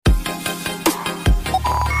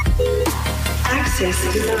Are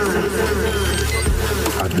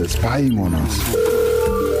they spying on us?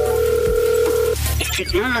 Is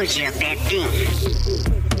technology a bad thing?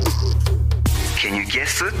 Can you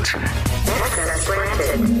guess it?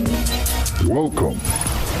 Welcome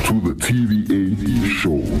to the TVA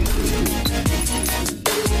show.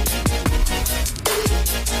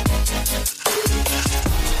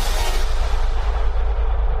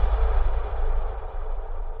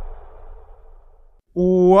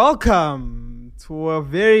 Welcome to a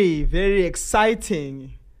very, very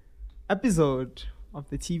exciting episode of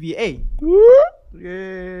the TVA.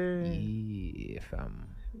 Yay.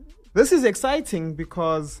 This is exciting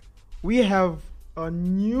because we have a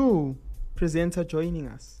new presenter joining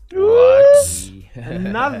us. What?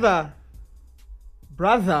 Another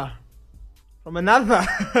brother from another.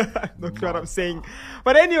 Not sure what I'm saying.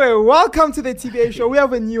 But anyway, welcome to the TVA show. We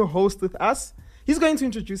have a new host with us. He's going to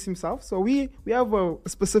introduce himself. So we have a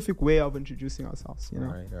specific way of introducing ourselves, you know.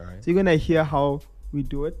 All right. So you're going to hear how we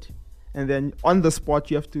do it. And then on the spot,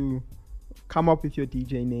 you have to come up with your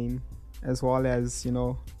DJ name as well as, you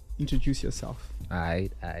know, introduce yourself. Aye.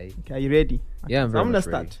 Okay, are you ready? Yeah, I'm So very I'm much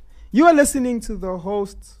gonna ready. start. You are listening to the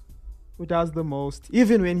host who does the most,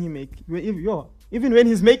 even when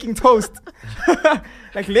he's making toast.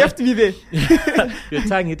 Like left me there. Your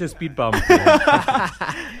tongue hit a speed bump.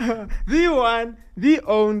 The one, the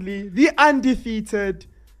only, the undefeated,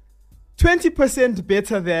 20%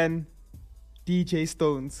 better than DJ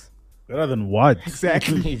Stones. Better than what?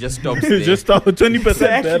 Exactly. He just stops You there. just start with 20%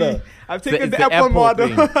 Exactly. better. I've taken It's the Apple model.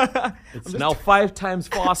 thing. It's now 5 times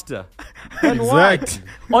faster. Exactly.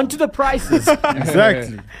 On to the prices.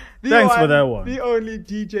 Exactly. The Thanks for that one. The only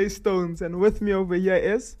DJ Stones. And with me over here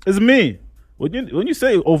is... It's me. When you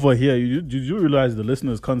say over here, you realize the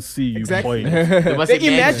listeners can't see you Exactly. point. They must They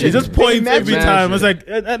imagine. imagine. You just point every Imagine. time. It's like,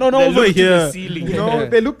 I don't know They over look to the here. ceiling. You know,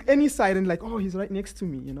 they look any side and like, oh, he's right next to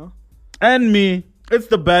me, you know? And me. It's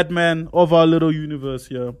the Batman of our little universe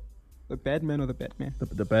here. The bad man or the Batman?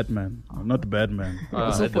 The Batman. I'm not the Batman.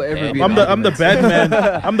 Also the for every bad- I'm the Batman.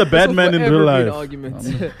 I'm the Batman in real life. Argument.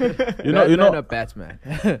 You know, a Batman.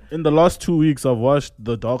 in the last 2 weeks, I've watched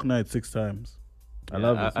The Dark Knight 6 times. I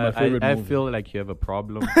love it. It's my favorite I movie. feel like you have a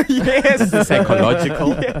problem. Yes.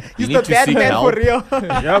 Psychological. He's You the need to seek Batman for help.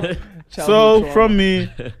 real. Yep. So from me,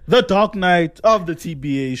 The Dark Knight of the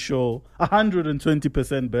TBA show,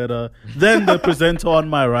 120% better than the presenter on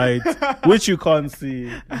my right, which you can't see.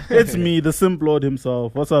 It's me, the Simp Lord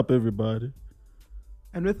himself. What's up, everybody?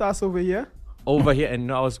 And with us over here, Over here, and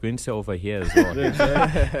no, I was going to say over here as well.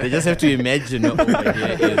 They just have to imagine what over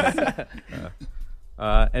here is.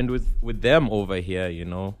 And with them over here, you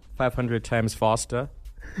know, 500 times faster,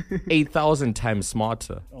 8,000 times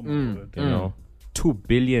smarter, Oh my God. you know, 2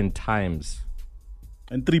 billion times.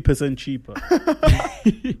 And 3% cheaper.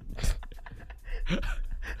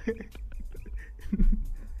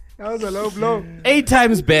 that was a low blow. 8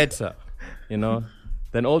 times better, you know,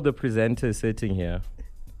 than all the presenters sitting here.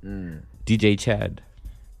 DJ Chad.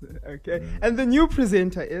 Okay. And the new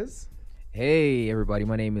presenter is... Hey everybody,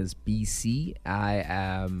 my name is BC. I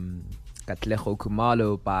am Katlejo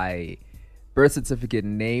Kumalo by birth certificate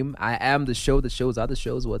and name. I am the show that shows other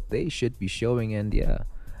shows what they should be showing, and yeah,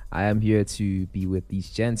 I am here to be with these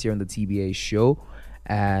gents here on the TBA show,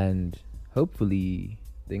 and hopefully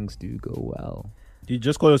things do go well. You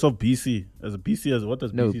just call yourself BC. As a BC, what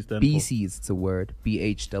does No, BC stand BC is a word.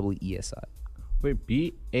 BHEESI. Wait,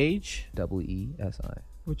 B-H? EESI.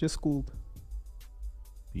 We're just schooled.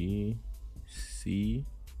 B-C...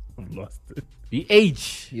 for? I've lost it.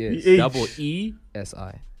 B-H. Yes. BH. Double E.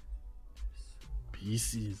 SI.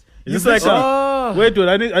 BCs. Is this like a... Wait,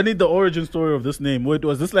 I need the origin story of this name. Wait,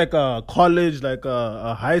 was this like a college, like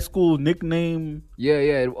a high school nickname?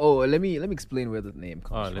 Yeah. Oh, let me explain where the name Oh,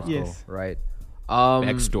 comes let's from. Yes. Right.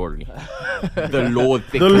 Backstory. The law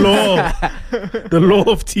thing. The law. The law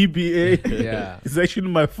of TBA. Yeah. It's actually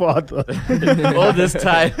my father. All this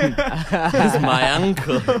time, he's my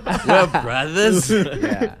uncle. We're brothers.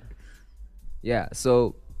 Yeah.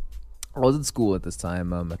 So I was in school at this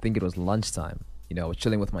time. I think it was lunchtime. You know, I was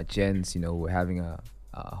chilling with my gents. You know, we're having a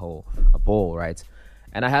bowl, right?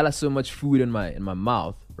 And I had like, so much food in my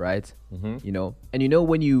mouth, right? Mm-hmm. You know, and you know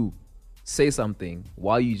when you say something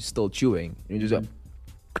while you're still chewing, and you just like,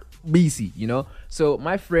 BC, you know. So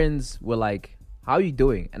my friends were like, "How are you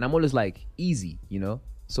doing?" And I'm always like, "Easy," you know.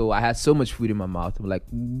 So I had so much food in my mouth. I'm like,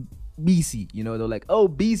 BC, you know. They're like, "Oh,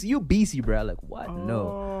 BC, you BC, bro." I'm like, what?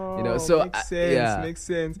 No, you know. So makes sense. yeah. Makes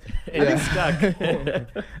sense. It's stuck.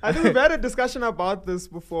 I think we've had a discussion about this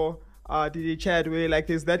before. DJ Chad, where like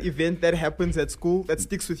there's that event that happens at school that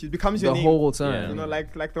sticks with you, it becomes your The name. whole time. You know,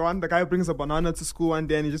 like the guy who brings a banana to school one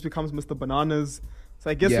day and he just becomes Mr. Bananas. So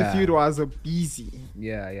I guess Yeah. with you it was a busy.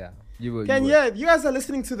 Yeah. You were. And yeah, you guys are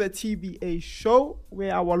listening to the TBA show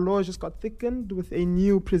where our laws just got thickened with a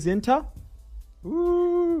new presenter.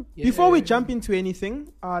 Ooh. Before we jump into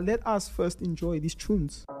anything, let us first enjoy these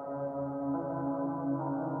tunes.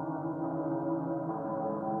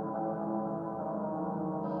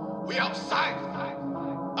 We outside.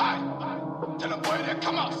 Aye. Tell the boy to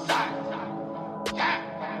come outside.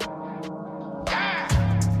 Yeah.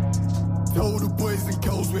 Tell the boys and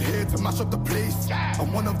girls we're here to mash up the place.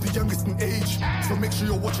 I'm one of the youngest in age, so make sure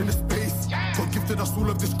you're watching the space. God gifted us all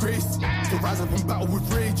of this grace to rise up and battle with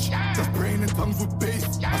rage. Just praying in tongues with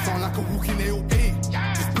bass. I sound like a walking AOA.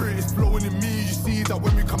 The spirit is flowing in me. You see that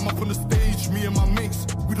when we come up on the stage, me and my mates,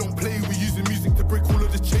 we don't play. We use the music to break all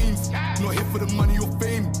of the chains. Not here for the money or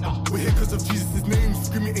fame. We're here because of Jesus' name.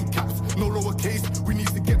 Screaming in caps, no lowercase. We need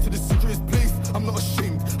to get to the secret place. I'm not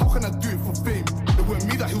ashamed. How can I do it for fame? It weren't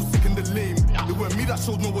me that healed sick and the lame. It weren't me that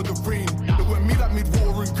showed no other rain. It weren't me that made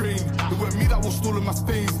water and grain. It weren't me that washed all of my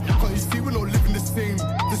stains. Can't you see we're not living the same?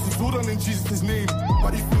 This is all done in Jesus' name.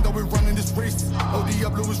 Why do you think that we're running this race? El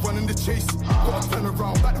Diablo is running the chase. Gotta turn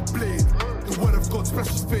around by the blade. The word of God's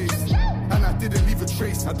precious face. And I didn't leave a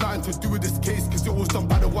trace. Had nothing to do with this case, cause it was done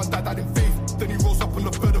by the one that died in faith. Then he rose up on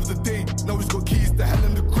the third of the day. Now he's got keys to hell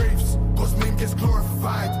and the graves. God's name gets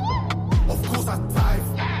glorified. Of course I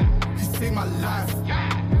dive. He saved my life.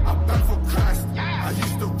 I bang for Christ. I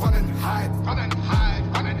used to run and hide.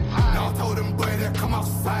 Now I tell them boy they come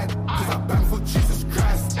outside. Cause I bang for Jesus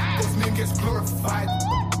Christ. God's name gets glorified.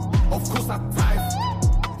 Of course I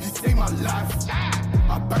dive. He saved my life.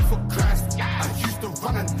 I bang for Christ. I used to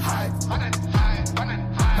run and hide.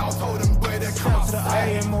 Now I tell them boy they come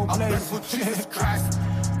outside. I bang for Jesus Christ.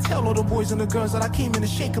 Tell all the boys and the girls that I came in to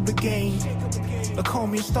shake up the game. They call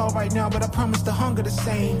me a star right now, but I promise the hunger the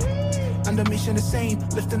same. And the mission the same,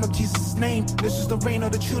 lifting up Jesus' name. This is the reign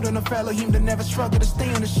of the children of Elohim that never struggle to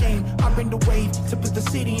stay unashamed. I bring the wave to put the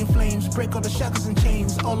city in flames, break all the shackles and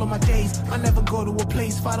chains. All of my days, I never go to a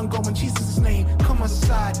place if I don't go in Jesus' name. Come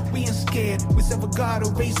outside, we ain't scared. We serve a God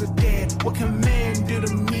who raised the dead. What can man do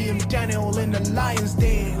to me? I'm Daniel in the lion's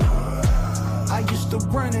den. I used to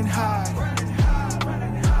run and hide.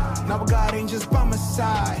 Now God ain't just by my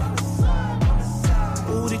side.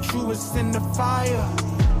 Ooh, the truest in the fire.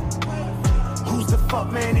 Who's the fuck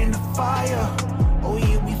man in the fire? Oh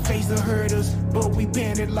yeah, we face the hurdles, but we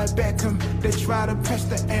bend it like Beckham. They try to press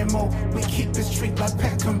the ammo, we keep it straight like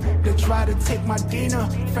Peckham. They try to take my dinner,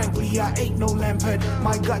 frankly I ain't no Lampard.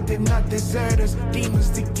 My God did not desert us, demons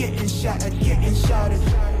to getting shattered, getting shouted.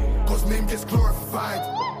 God's name gets glorified.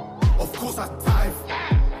 Of course I dive.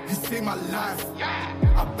 He saved my life.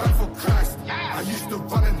 I bang for Christ. I used to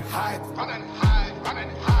run and hide.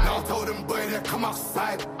 Now I tell them boy they come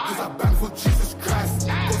outside. Cause I bang for Jesus Christ.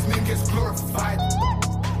 God's name gets glorified.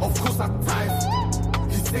 Of course I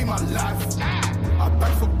dive. He saved my life. I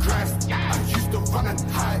bang for Christ. I used to run and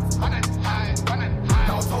hide.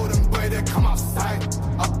 Now I tell them boy they come outside.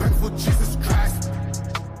 I bang for Jesus Christ.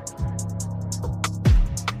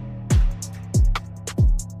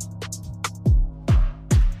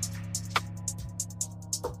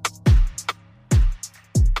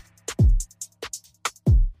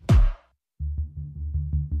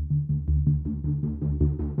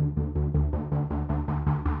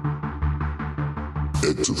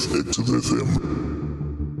 Active FM.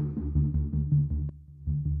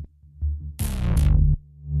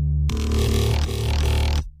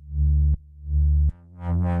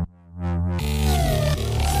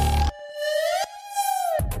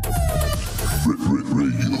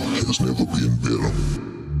 Radio has never been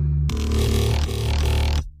better.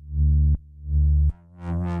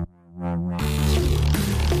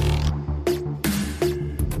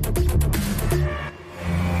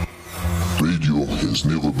 Radio has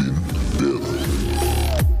never been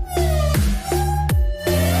better.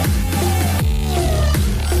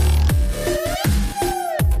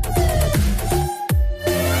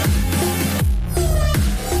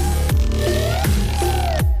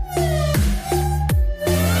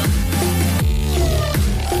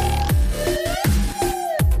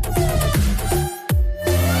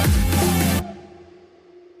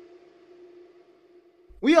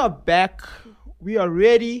 We are back. We are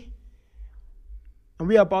ready. And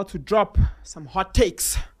we are about to drop some hot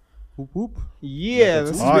takes. Whoop, whoop. Yeah,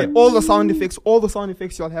 this is hot. where all the sound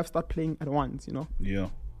effects you'll have start playing at once, you know. Yeah.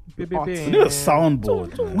 Hot. We need a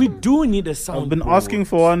soundboard. man. We do need a sound. I've been asking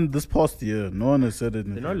for one this past year. No one has said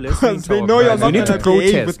it. They're not listening Because to they our know you're cries. not We need to going to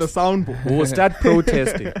behave protest. with the soundboard. We'll start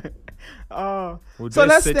protesting. Would So they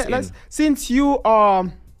let's, sit let's in? since you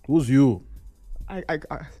are, Who's you? I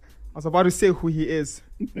was about to say who he is.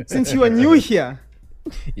 Since you are new here,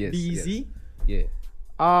 Yes. BZ, yes.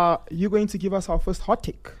 Yeah. you're going to give us our first hot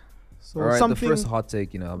take. So All right, something. the first hot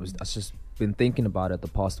take, I just been thinking about it the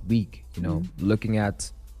past week, looking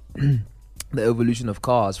at the evolution of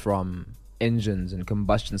cars from engines and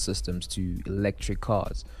combustion systems to electric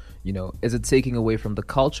cars. Is it taking away from the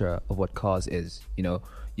culture of what cars is?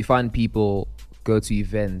 You find people go to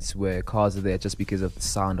events where cars are there just because of the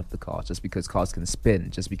sound of the car, just because cars can spin,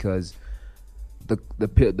 just because the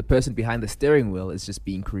person behind the steering wheel is just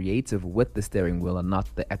being creative with the steering wheel and not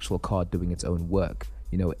the actual car doing its own work.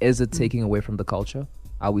 Is it taking away from the culture?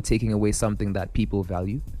 Are we taking away something that people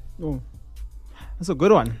value? Oh, that's a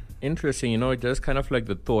good one. Interesting, just kind of like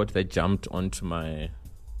the thought that jumped onto my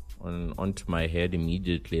head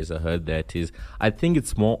immediately as I heard that is, I think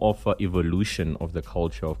it's more of an evolution of the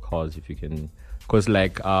culture of cars, if you can, because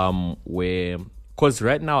right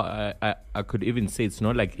now I could even say it's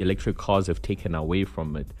not like electric cars have taken away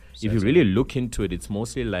from it. If you really look into it, it's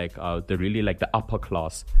mostly like the upper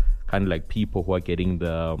class, kind of like people who are getting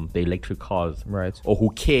the electric cars, right? Or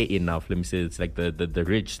who care enough. Let me say it's like the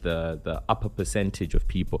rich, the upper percentage of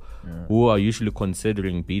people who are usually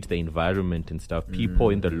considering, be it the environment and stuff. People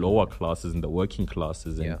in the lower classes, in the working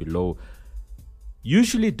classes and below,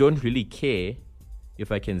 usually don't really care,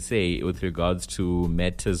 if I can say, with regards to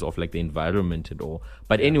matters of like the environment and all.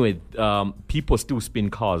 But anyway, people still spin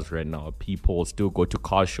cars right now. People still go to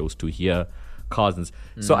car shows to hear cars.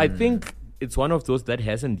 So I think it's one of those that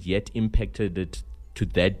hasn't yet impacted it to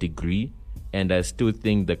that degree. And I still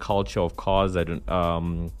think the culture of cars, as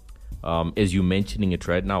you're mentioning it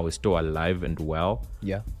right now, is still alive and well.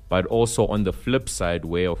 Yeah. But also on the flip side,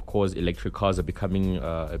 where of course electric cars are becoming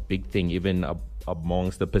a big thing, even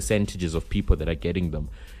amongst the percentages of people that are getting them,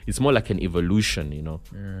 it's more like an evolution,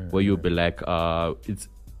 where you'll be like, it's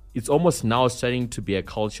almost now starting to be a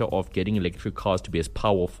culture of getting electric cars to be as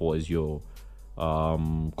powerful as your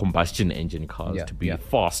combustion engine cars, to be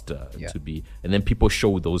faster, to be, and then people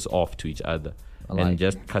show those off to each other, and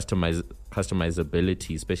just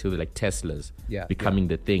customizability, especially like Teslas becoming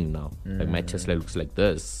the thing now. Like my Tesla looks like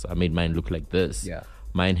this. I made mine look like this.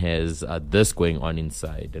 Mine has this going on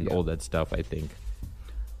inside and all that stuff, I think.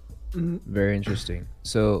 Very interesting.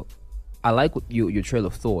 So I like your trail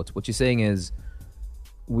of thought. What you're saying is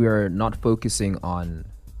we're not focusing on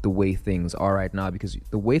the way things are right now, because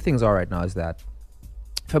the way things are right now is that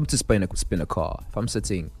if I'm to spin a car, if I'm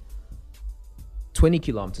sitting 20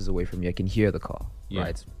 kilometers away from you, I can hear the car,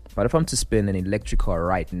 right? But if I'm to spin an electric car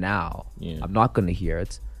right now, I'm not going to hear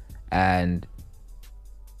it. And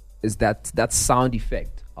is that sound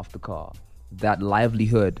effect of the car, that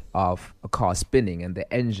livelihood of a car spinning and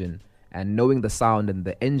the engine, and knowing the sound and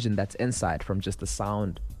the engine that's inside from just the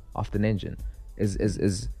sound of the engine, is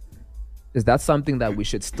that something that we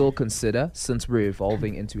should still consider since we're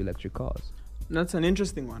evolving into electric cars? That's an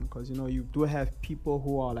interesting one, because you do have people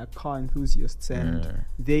who are like car enthusiasts, and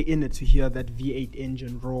they in it to hear that V8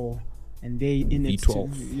 engine roar, and they in it to,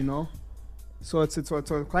 So it's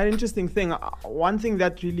a quite interesting thing. One thing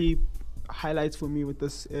that really highlights for me with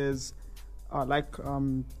this is, like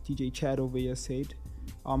DJ Chad over here said,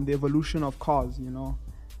 the evolution of cars.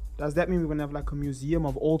 Does that mean we're gonna have like a museum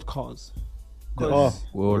of old cars? We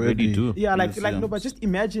already do. Yeah, like no, but just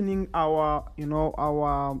imagining our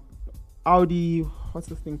Audi, what's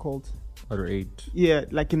this thing called? R8. Yeah,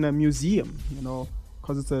 like in a museum,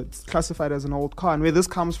 because it's classified as an old car. And where this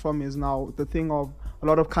comes from is now the thing of a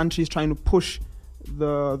lot of countries trying to push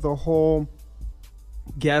the whole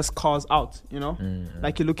gas cars out,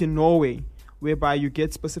 Like you look in Norway, whereby you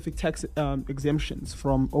get specific tax exemptions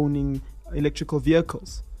from owning electrical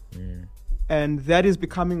vehicles. And that is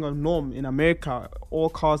becoming a norm in America. All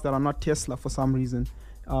cars that are not Tesla for some reason,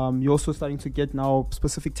 you're also starting to get now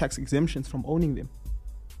specific tax exemptions from owning them,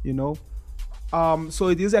 So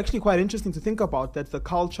it is actually quite interesting to think about that the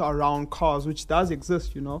culture around cars, which does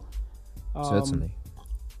exist, Certainly.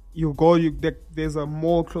 There's a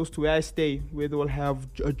mall close to where I stay where they will have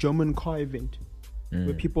a German car event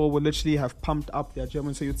where people will literally have pumped up their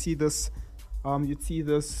German. So you'd see this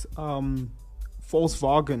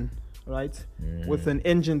Volkswagen, right, with an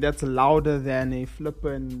engine that's louder than a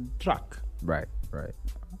flippin' truck. Right.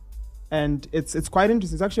 And it's quite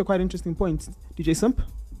interesting. It's actually a quite interesting point. DJ Simp?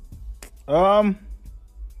 Let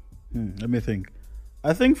me think.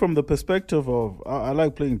 I think from the perspective of, I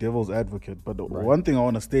like playing devil's advocate, but one thing I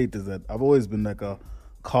want to state is that I've always been like a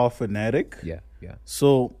car fanatic. Yeah.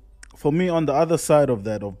 So for me, on the other side of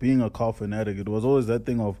that, of being a car fanatic, it was always that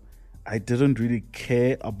thing of, I didn't really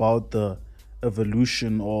care about the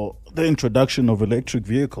evolution or the introduction of electric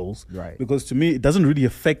vehicles. Right. Because to me, it doesn't really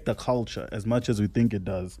affect the culture as much as we think it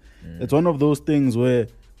does. It's one of those things where,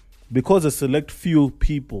 because a select few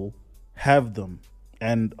people have them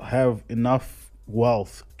and have enough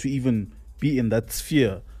wealth to even be in that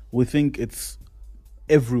sphere, we think it's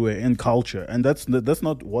everywhere in culture, and that's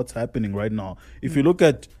not what's happening right now. If you look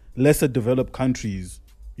at lesser developed countries,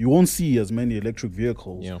 you won't see as many electric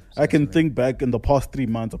vehicles. Yeah, I can think back in the past 3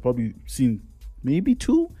 months, I've probably seen maybe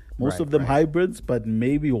 2, most Right, of them right. hybrids, but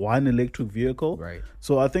maybe 1 electric vehicle. Right.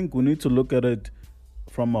 So I think we need to look at it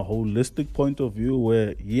from a holistic point of view,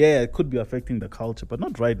 where it could be affecting the culture, but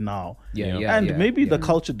not right now. Yeah. And maybe the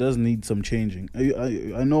culture does need some changing.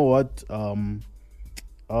 I know what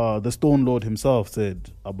the Stone Lord himself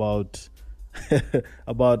said about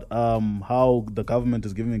about how the government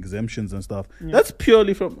is giving exemptions and stuff. That's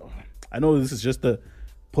purely from, I know this is just a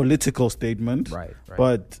political statement, Right.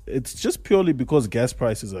 but it's just purely because gas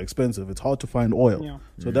prices are expensive. It's hard to find oil. Yeah.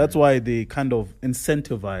 So that's why they kind of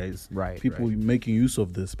incentivize Right, people right. making use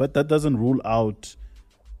of this. But that doesn't rule out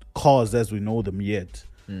cars as we know them yet.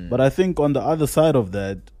 But I think on the other side of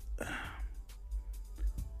that,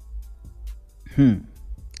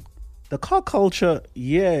 the car culture,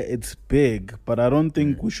 it's big, but I don't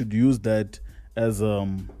think we should use that as a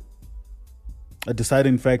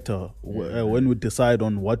deciding factor when we decide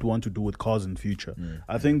on what we want to do with cars in future.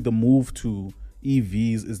 I think the move to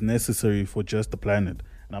EVs is necessary for just the planet.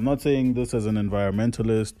 And I'm not saying this as an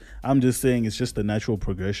environmentalist. I'm just saying it's just the natural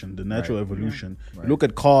progression, the natural evolution. Right. Look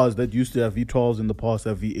at cars that used to have V12s in the past,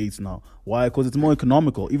 have V8s now. Why? Because it's more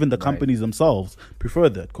economical. Even the companies themselves prefer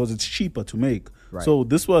that because it's cheaper to make. Right. So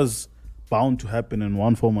this was bound to happen in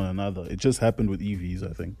one form or another. It just happened with EVs,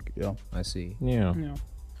 I think. Yeah. I see. Yeah. Yeah.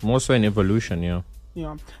 More so an evolution, yeah.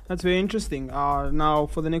 Yeah, that's very interesting. Now,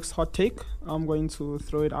 for the next hot take, I'm going to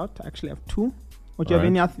throw it out. I actually have 2. Or do you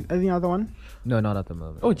have any other one? No, not at the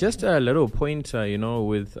moment. Oh, just a little pointer,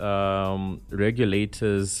 with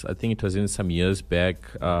regulators, I think it was in some years back,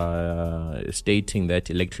 stating that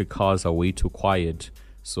electric cars are way too quiet.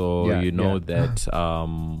 So, that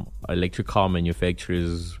electric car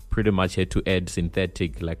manufacturers pretty much had to add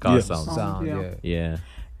synthetic like car sounds. Sound, yeah. Yeah.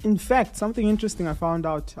 In fact, something interesting I found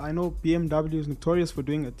out, I know BMW is notorious for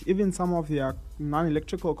doing it. Even some of their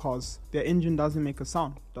non-electrical cars, their engine doesn't make a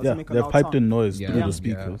sound. Doesn't make a they're loud piped sound. in noise Yeah. through Yeah. the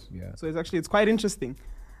speakers. Yeah. So it's quite interesting.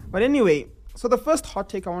 But anyway, so the first hot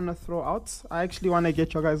take I want to throw out, I actually want to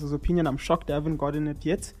get your guys' opinion. I'm shocked I haven't gotten it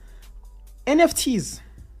yet. NFTs.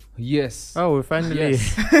 Yes. Oh, we finally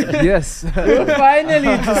Yes.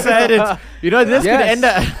 finally decided. This Yes. could end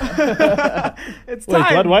up. It's Wait,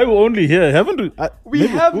 time. what? Why we only here? Haven't we? We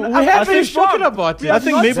have. We I'm haven't actually spoken shocked. about it. I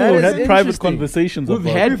think not- maybe that we is had private interesting. conversations We've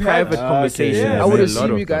about had it. private Ah, conversations. okay, yeah. I would A lot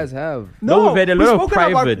assume of you them. guys have. No, we've had a we've lot of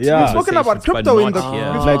spoken about- private We've spoken about conversations, but crypto in not the.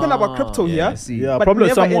 here. We've spoken about crypto Yeah. here. I see. Yeah, But probably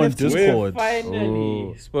never someone NFTs. Discord.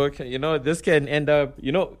 Finally spoken. This can end up,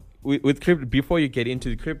 with crypto, before you get into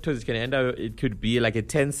the cryptos, it can end up, it could be like a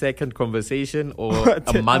 10-second conversation or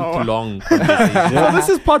a month-long conversation. So this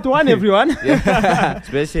is part 1, everyone.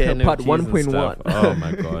 Especially Part NFTs and 1.1. stuff. Oh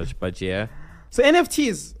my gosh. But yeah. So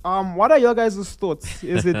NFTs, what are your guys' thoughts?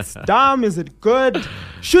 Is it dumb? Is it good?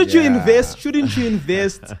 Should you invest? Shouldn't you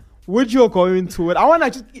invest? Would you go into it? I want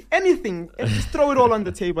to just anything. Just throw it all on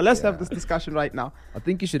the table. Let's have this discussion right now. I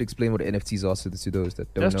think you should explain what NFTs are to those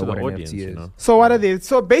that don't Just know to what the an audience, NFT is. So what are they?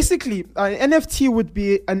 So basically, NFT would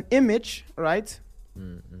be an image, right?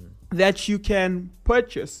 That you can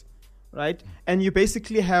purchase, right? And you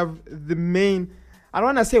basically have the main. I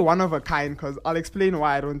don't want to say one of a kind because I'll explain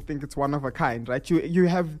why I don't think it's one of a kind, right? You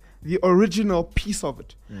have the original piece of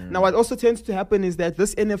it. Now, what also tends to happen is that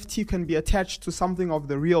this NFT can be attached to something of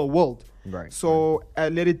the real world. Right. So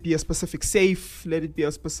let it be a specific safe, let it be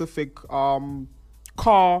a specific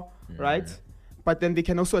car, right? But then they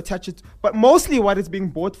can also attach it. But mostly what it's being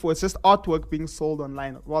bought for is just artwork being sold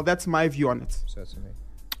online. Well, that's my view on it. Certainly.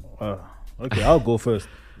 Okay, I'll go first.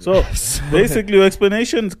 So basically, your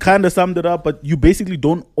explanation kind of summed it up, but you basically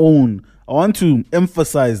don't own. I want to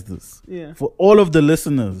emphasize this for all of the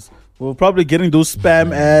listeners. We're probably getting those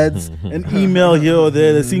spam ads, an email here or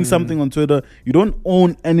there. They're seeing something on Twitter. You don't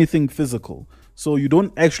own anything physical. So you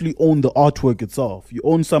don't actually own the artwork itself. You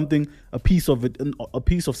own something, a piece of it, a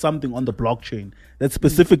piece of something on the blockchain that's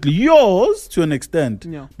specifically yours to an extent,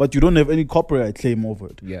 but you don't have any copyright claim over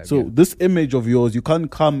it. So this image of yours, you can't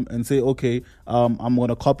come and say, okay, I'm going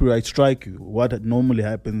to copyright strike you. What normally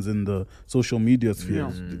happens in the social media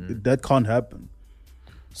spheres. That can't happen.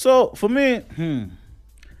 So for me,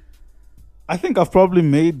 I think I've probably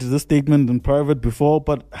made this statement in private before,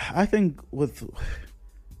 but I think with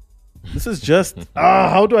This is just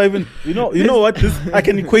how do I even you know what this I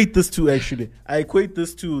can equate this to actually. I equate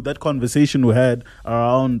this to that conversation we had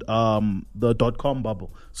around the .com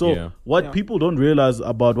bubble. So what people don't realize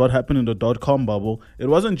about what happened in the .com bubble, it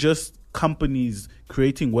wasn't just companies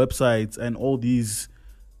creating websites and all these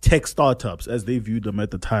tech startups as they viewed them at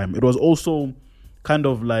the time. It was also kind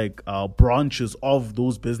of like branches of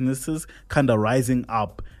those businesses kind of rising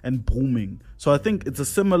up and booming. So I think it's a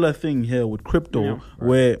similar thing here with crypto,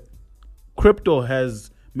 where crypto has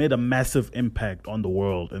made a massive impact on the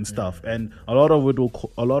world and stuff, and a lot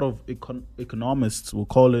of economists will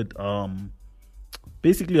call it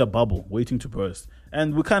basically a bubble waiting to burst.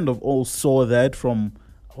 And we kind of all saw that from,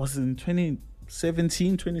 was it in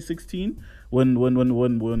 2017, 2016, when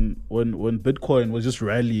Bitcoin was just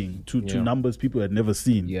rallying to numbers people had never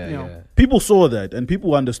seen. People saw that, and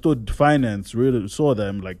people understood finance, really saw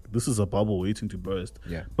them like, this is a bubble waiting to burst.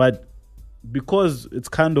 But because it's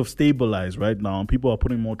kind of stabilized right now and people are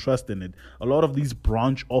putting more trust in it, a lot of these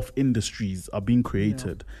branch off industries are being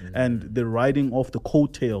created and they're riding off the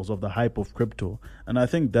coattails of the hype of crypto. And I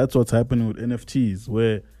think that's what's happening with NFTs,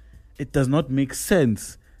 where it does not make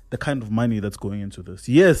sense the kind of money that's going into this.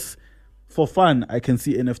 Yes, for fun, I can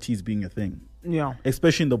see NFTs being a thing.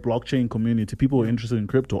 Especially in the blockchain community, people are interested in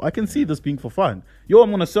crypto. I can see this being for fun. I'm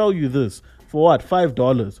going to sell you this for what?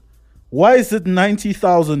 $5. Why is it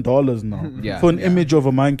 $90,000 now for an image of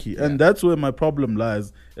a monkey? And that's where my problem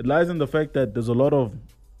lies. It lies in the fact that there's a lot of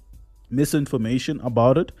misinformation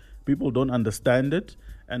about it. People don't understand it.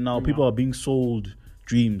 And now people are being sold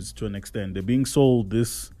dreams to an extent. They're being sold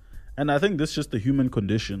this. And I think this is just the human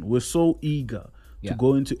condition. We're so eager to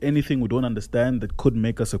go into anything we don't understand that could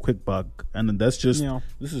make us a quick buck. And then that's just,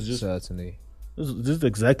 this is just, certainly. This is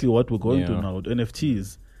exactly what we're going through now with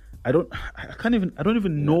NFTs. I don't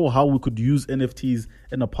even know how we could use NFTs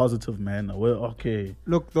in a positive manner. Well, okay.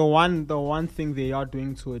 Look, the one thing they are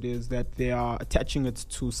doing to it is that they are attaching it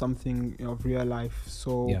to something of real life.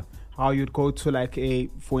 So how you'd go to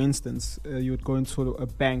for instance, you'd go into a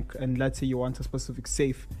bank and let's say you want a specific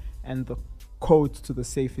safe, and the code to the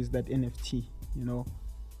safe is that NFT.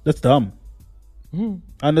 That's dumb. I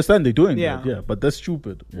understand they're doing that, but that's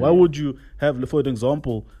stupid. Why would you have, for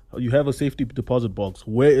example, you have a safety deposit box.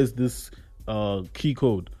 Where is this key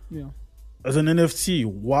code? As an NFT,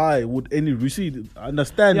 why would any receipt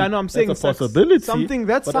understand? I'm saying it's a possibility.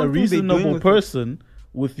 But a reasonable person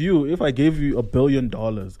with you, if I gave you $1 billion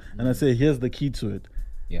and I say, here's the key to it,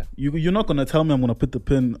 you're not gonna tell me I'm gonna put the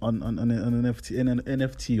pin on an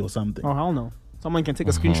NFT or something. Oh hell no! Someone can take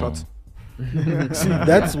a screenshot. See,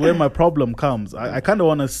 that's where my problem comes. I kind of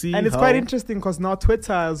want to see, and it's quite interesting because now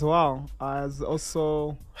Twitter as well has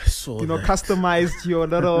also customized your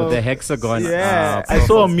little the hexagon. I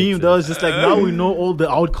saw a meme that was just like, now we know all the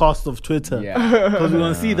outcasts of Twitter because we're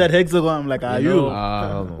gonna see that hexagon. I'm like,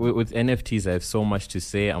 with NFTs, I have so much to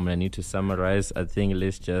say. I'm gonna need to summarize. I think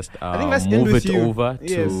let's just move it over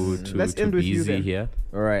to BZ here.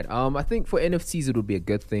 All right. I think for NFTs it would be a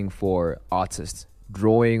good thing for artists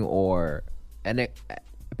drawing or a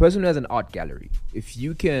person who has an art gallery. If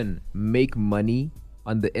you can make money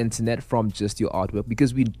on the internet from just your artwork,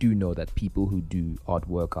 because we do know that people who do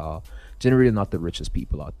artwork are generally not the richest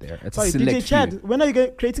people out there. It's a select DJ Chad, when are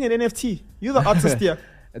you creating an NFT? You're the artist here.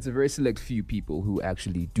 It's a very select few people who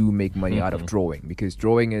actually do make money out of drawing, because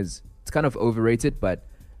drawing it's kind of overrated, but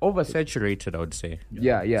oversaturated, I would say.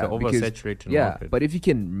 Yeah. It's oversaturated market. But if you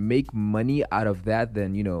can make money out of that,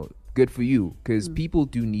 then good for you, because people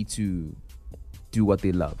do need to do what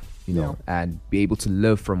they love, and be able to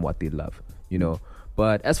live from what they love,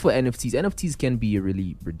 But as for NFTs can be a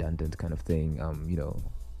really redundant kind of thing.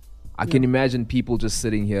 I can imagine people just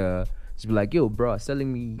sitting here, just be like, "Yo, bro, sell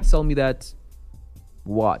me that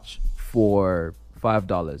watch for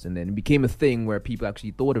 $5," and then it became a thing where people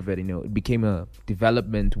actually thought of it. It became a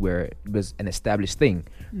development where it was an established thing,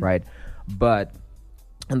 right? But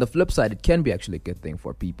on the flip side, it can be actually a good thing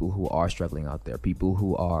for people who are struggling out there, people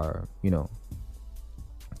who are,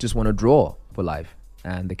 just want to draw for life,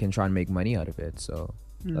 and they can try and make money out of it. So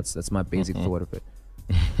that's my basic thought of it.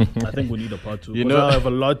 I think we need a part two. I have a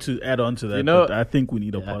lot to add on to that. But I think we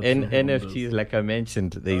need a part two. NFTs, like I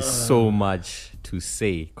mentioned, there's so much to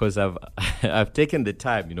say, because I've taken the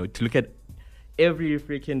time, to look at every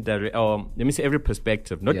freaking every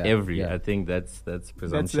perspective, not every. I think that's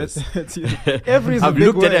presumptuous. I've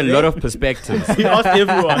looked at a lot of perspectives. He asked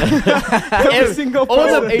everyone, every single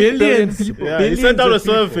person. All the billions people. He sent out a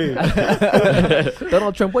survey.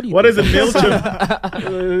 Donald Trump, what is a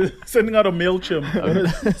MailChimp? Sending out a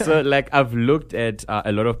MailChimp. So I've looked at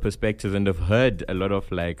a lot of perspectives and I've heard a lot of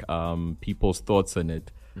people's thoughts on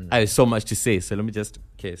it. I have so much to say. So let me just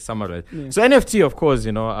summarize. So NFT, of course,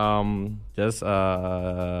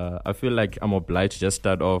 I feel like I'm obliged to just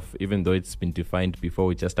start off, even though it's been defined before,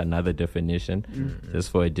 with just another definition,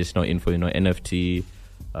 just for additional info. NFT.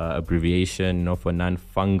 Abbreviation, for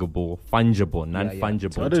fungible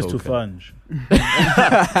What is to token. funge?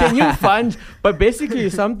 Can you funge? But basically,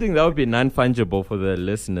 something that would be non-fungible for the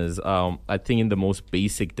listeners. I think in the most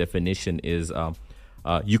basic definition is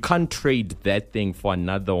you can't trade that thing for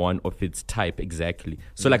another one of its type exactly.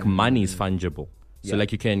 So like money is fungible. So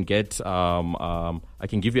like you can get I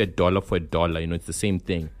can give you $1 for $1. It's the same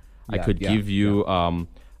thing. I could give you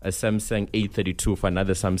a Samsung A32 for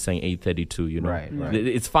another Samsung A32, Right.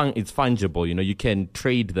 It's fungible, you can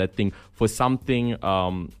trade that thing for something,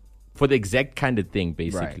 for the exact kind of thing,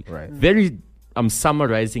 basically. Right. Very, I'm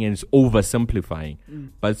summarizing and it's oversimplifying,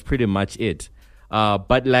 but it's pretty much it.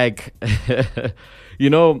 But like,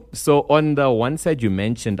 so on the one side you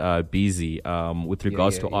mentioned, Busy, with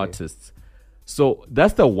regards to artists. So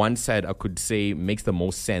that's the one side I could say makes the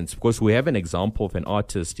most sense, because we have an example of an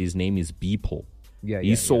artist. His name is Beeple.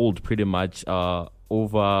 He sold pretty much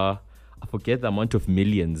over, I forget the amount of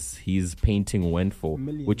millions his painting went for,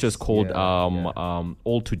 which was called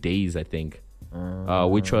All Today's, I think,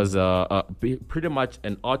 which was pretty much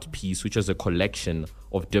an art piece, which was a collection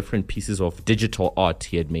of different pieces of digital art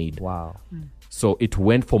he had made. Wow. So it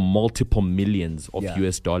went for multiple millions of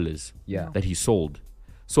US dollars that he sold.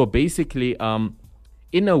 So basically,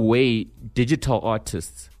 in a way, digital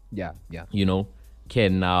artists,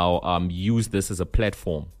 can now use this as a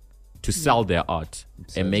platform to sell their art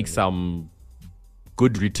and make some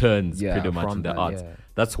good returns pretty much on their art. Yeah.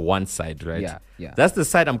 That's one side, right? Yeah. That's the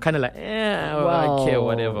side I'm kind of like, I care,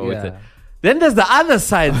 whatever with it. Then there's the other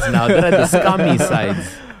sides now that are the scummy sides.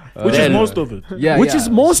 Which is most of it. Which is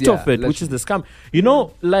most of it, which is the scum.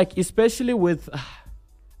 Like, especially with...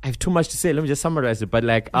 I have too much to say. Let me just summarize it. But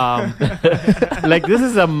like, like this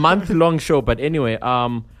is a month-long show. But anyway,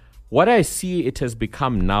 what I see it has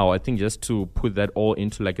become now, I think just to put that all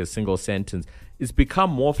into like a single sentence, it's become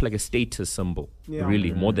more of like a status symbol,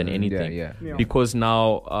 really, more than anything. Yeah. Because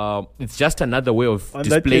now it's just another way of On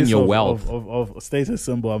displaying that case your of, wealth. Of status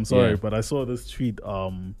symbol, I'm sorry, but I saw this tweet.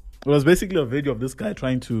 It was basically a video of this guy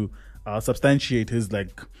trying to substantiate his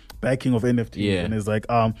like backing of NFTs, and it's like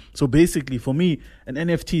so basically for me an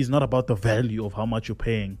NFT is not about the value of how much you're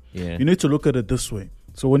paying. You need to look at it this way.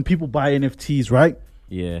 So when people buy NFTs, right,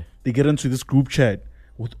 they get into this group chat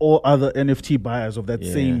with all other NFT buyers of that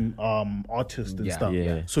same artist and stuff.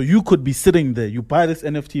 So you could be sitting there, you buy this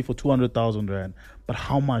NFT for 200,000 rand, but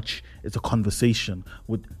how much is a conversation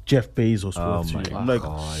with Jeff Bezos worth to you? I'm like,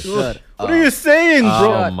 what are you saying,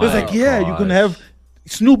 bro? It's like, you can have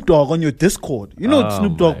Snoop Dogg on your Discord.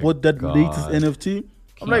 Snoop Dogg bought that latest NFT.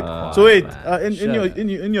 I'm like, so wait,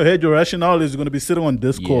 in your head, your rationale is you're going to be sitting on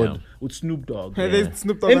Discord with Snoop Dogg.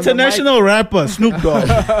 Snoop Dogg International rapper, Snoop Dogg.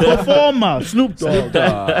 Performer, Snoop Dogg.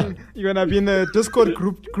 You're going to be in a Discord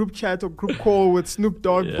group chat or group call with Snoop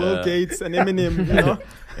Dogg, Bill Gates, and Eminem,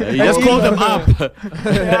 You just call them up.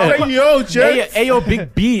 Hey, yo,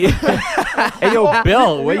 Big B. Hey, yo,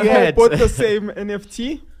 Bill, where you at? Both the same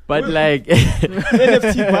NFT. But like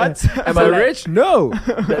NFT but am I rich? No.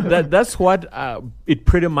 That's what it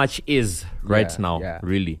pretty much is right now,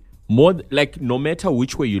 really. More like no matter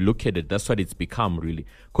which way you look at it, that's what it's become, really.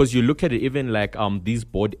 Because you look at it, even like these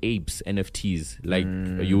Bored Apes NFTs, like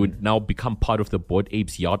you would now become part of the Bored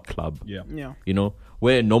Apes Yacht Club.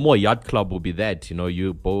 Where no more yacht club will be that,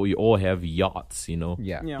 you all have yachts,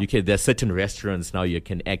 You can, there's certain restaurants now you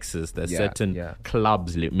can access, there's certain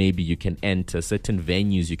clubs maybe you can enter, certain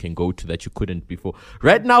venues you can go to that you couldn't before.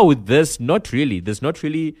 Right now with this, not really. There's not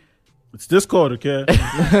really. It's Discord, okay?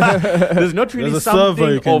 There's not really there's a something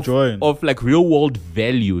server you can join. Of like real world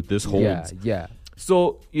value this holds.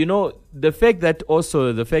 So, the fact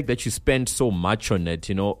that you spend so much on it,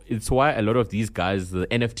 it's why a lot of these guys, the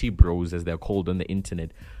NFT bros, as they're called on the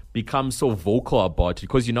internet, become so vocal about it.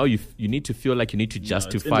 Because, you need to feel like you need to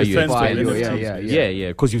justify your value.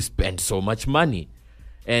 because you spend so much money.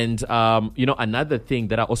 And, another thing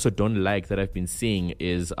that I also don't like that I've been seeing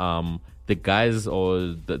is the guys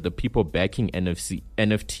or the people backing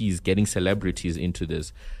NFTs getting celebrities into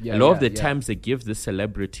this. A lot of the times they give the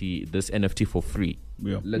celebrity this NFT for free.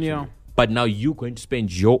 But now you're going to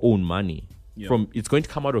spend your own money. It's going to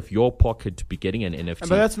come out of your pocket to be getting an NFT. But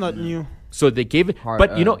that's not new. So they gave it.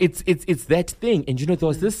 But it's that thing. And there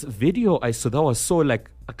was this video I saw that was so like,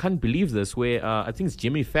 I can't believe this, where I think it's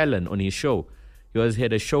Jimmy Fallon on his show. He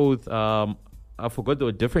had a show with I forgot there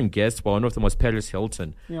were different guests, but one of them was Paris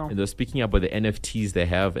Hilton. And they were speaking about the NFTs they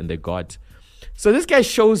have and they got. So this guy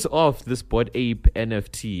shows off this Bored Ape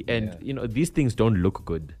NFT, and you know these things don't look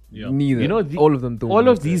good. Yeah. Neither. You know, all of them don't. All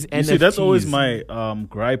look of these good. You NFTs. see, that's always my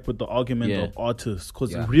gripe with the argument of artists,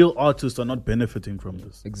 because real artists are not benefiting from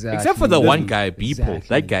this. Exactly. Except for the one guy, Beeple. Exactly.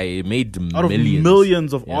 That guy made Out of millions.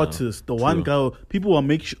 millions of Yeah. artists, the one guy, people are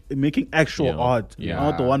making actual art,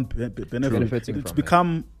 not the one benefiting. Benefiting It's from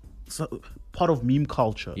become part of meme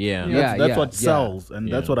culture. Yeah. That's what sells,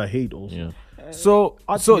 and that's what I hate also. Yeah. So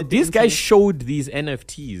these guys showed these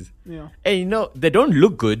NFTs, and you know they don't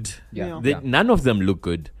look good. None of them look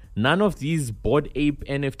good. None of these Bored Ape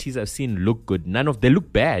NFTs I've seen look good. They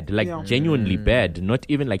look bad, like genuinely bad. Not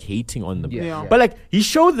even like hating on them. But like he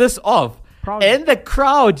showed this off, and the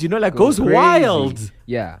crowd, you know, like goes crazy. wild.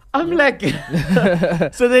 Yeah. I'm like,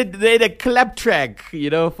 so they had a clap track, you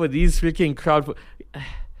know, for these freaking crowd.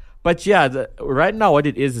 But yeah, right now what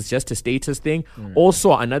it is just a status thing.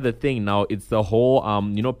 Also, another thing now, it's the whole,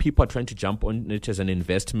 you know, people are trying to jump on it as an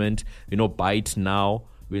investment. You know, buy it now.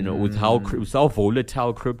 You know, with how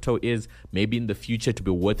volatile crypto is, maybe in the future to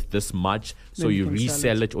be worth this much. So Then you you can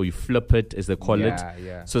sell resell it or you flip it, as they call it.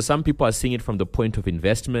 Yeah. So some people are seeing it from the point of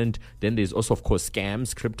investment. Then there's also, of course,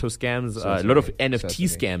 scams, crypto scams, a lot of NFT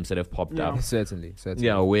scams that have popped up. Certainly.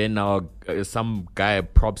 Yeah, where now some guy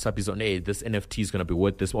props up his own, hey, this NFT is going to be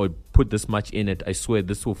worth this, or put this much in it. I swear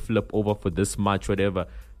this will flip over for this much, whatever.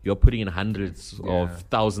 You're putting in hundreds of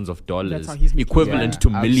thousands of dollars, how he's making equivalent to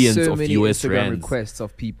I have millions so of many US Instagram rands. requests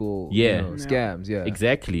of people, Yeah. scams. Yeah,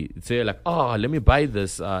 Exactly. So you're like, oh, let me buy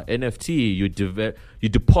this NFT. You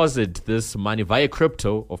deposit this money via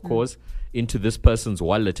crypto, of course, into this person's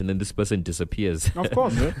wallet, and then this person disappears. Of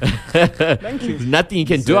course. Thank you. There's nothing you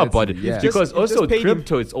can do about it. Yeah. Because Just also paid him.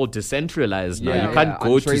 crypto, it's all decentralized now. Yeah, You can't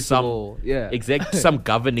go to some untraceable, some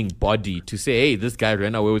governing body to say, hey, this guy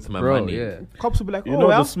ran away with my money. Yeah. Cops will be like, You oh, know,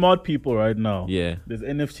 well. the smart people right now. Yeah. There's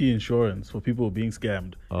NFT insurance for people being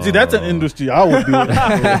scammed. See, that's an industry I would be in right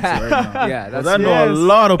now. Yeah, Because that's I know a Yes.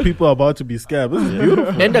 lot of people are about to be scammed. This is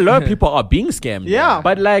beautiful. And a lot of people are being scammed. Yeah.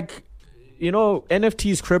 But like, you know,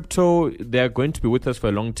 NFTs, crypto, they're going to be with us for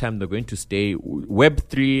a long time. They're going to stay.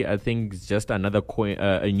 Web3, I think, is just another coin,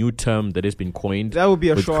 a new term that has been coined. That would be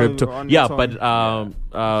a with show crypto. on Yeah, its but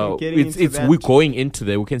own. Getting into that. we're going into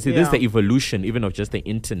there. We can see this is Yeah. the evolution even of just the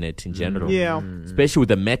internet in general. Yeah. Especially with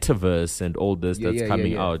the metaverse and all this Yeah, that's yeah,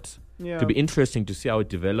 coming yeah. out. Yeah. It'll be interesting to see how it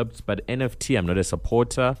develops. But NFT, I'm not a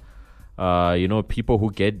supporter. You know, people who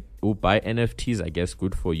buy NFTs, I guess,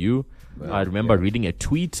 good for you. I remember reading a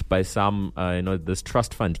tweet by some, this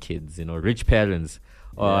trust fund kids, you know, rich parents.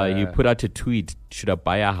 He put out a tweet: should I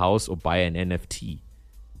buy a house or buy an NFT?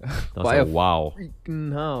 I was Buy like, a wow,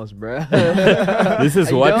 freaking house, bruh. this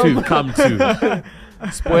is what know. we've come to.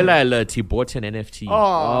 Spoiler alert: he bought an NFT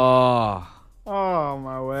Oh,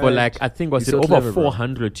 my word. for like, I think was You're it so over clever,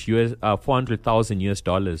 bro. 400,000 US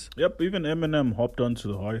dollars. Yep, even Eminem hopped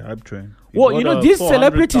onto the hype train. He Well, you bought know, a these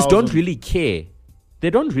celebrities don't 400,000. really care. They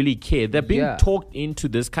don't really care. They're being Yeah. talked into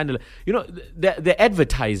this kind of, you know, they're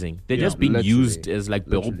advertising. They're just being Literally. used as like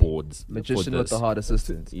billboards. for Magician with this. the heart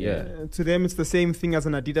assistant. Yeah. To them, it's the same thing as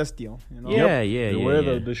an Adidas deal. You know? Yeah, They wear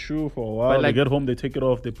yeah. the shoe for a while. But like- they get home, they take it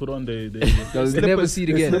off, they put on the They never see it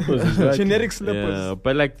again. exactly. Generic slippers. Yeah,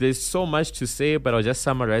 but like there's so much to say, but I'll just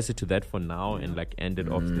summarize it to that for now and like end it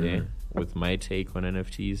off there with my take on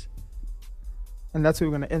NFTs. And that's where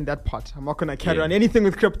we're going to end that part. I'm not going to carry Yeah. on anything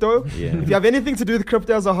with crypto. Yeah. If you have anything to do with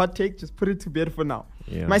crypto as a hot take, just put it to bed for now.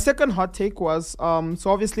 Yeah. My second hot take was,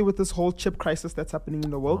 so obviously with this whole chip crisis that's happening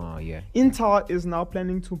in the world, Oh, yeah. Intel is now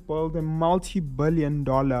planning to build a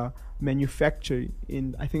multi-billion-dollar manufactury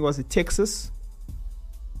in, I think it was in Texas.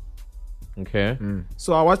 Okay.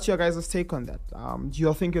 So what's your guys' take on that? Do you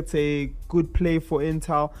all think it's a good play for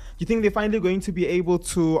Intel? Do you think they're finally going to be able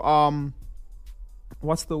to,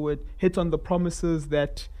 hit on the promises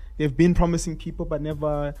that they've been promising people but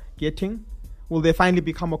never getting? Will they finally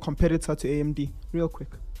become a competitor to AMD? Real quick.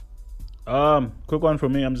 Quick one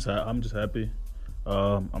from me. I'm just happy.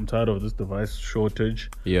 I'm tired of this device shortage.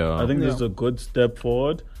 Yeah. I think this is a good step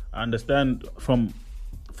forward. I understand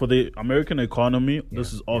for the American economy,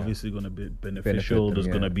 this is obviously going to be beneficial. them, There's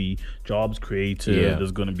yeah. going to be jobs created. Yeah.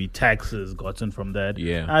 There's going to be taxes gotten from that.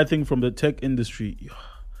 Yeah. I think from the tech industry,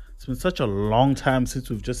 it's been such a long time since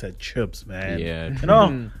we've just had chips, man. Yeah. You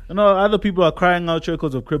know, other people are crying out here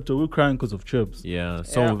because of crypto. We're crying because of chips. Yeah.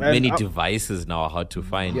 So Yeah. many And, devices now are hard to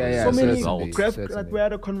find. Yeah, as yeah, So a many result. certainly. like we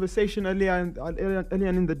had a conversation earlier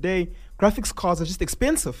in the day. graphics cards are just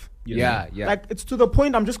expensive. Yeah. Like it's to the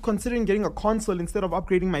point I'm just considering getting a console instead of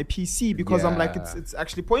upgrading my PC because I'm like Yeah. it's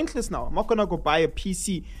actually pointless now. I'm not gonna go buy a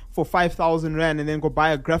PC for 5,000 rand and then go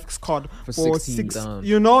buy a graphics card For for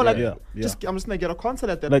 16,000. like Yeah. I'm just gonna get a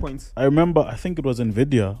console at that Like, point. I remember, I think it was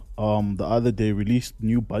Nvidia. The other day released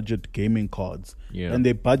new budget gaming cards, and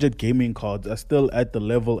their budget gaming cards are still at the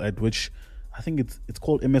level at which I think it's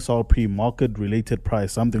called MSRP, market related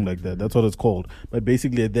price, something like that. That's what it's called. But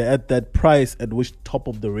basically, they're at that price at which top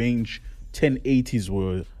of the range 1080s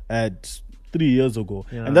were at 3 years ago,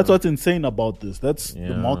 and that's what's insane about this. That's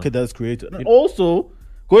the market that's created, and also.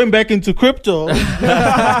 Going back into crypto,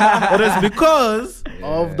 but it's because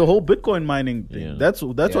of the whole Bitcoin mining thing. Yeah. That's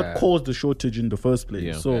what caused the shortage in the first place.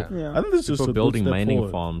 Yeah. So Yeah. I think this is just For a building good step mining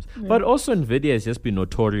forward. farms. But also Nvidia has just been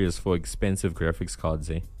notorious for expensive graphics cards,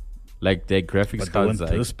 eh? Like their graphics But they cards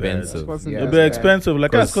weren't are this bad. expensive. Wasn't Yeah. It'll that be bad. expensive, like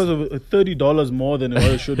that's because of $30 more than what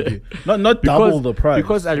it should be. Not double the price.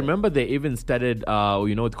 Because I remember they even started,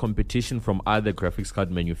 with competition from other graphics card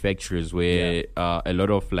manufacturers where a lot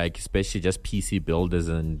of like, especially just PC builders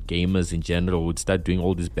and gamers in general would start doing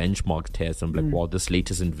all these benchmark tests. I'm like, wow, this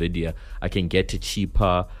latest NVIDIA, I can get it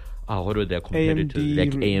cheaper. What are their competitors? AMD,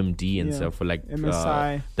 like AMD and yeah. stuff. For like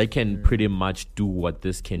MSI. they can pretty much do what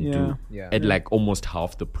this can do Yeah. at like almost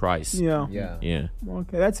half the price. Yeah. Yeah.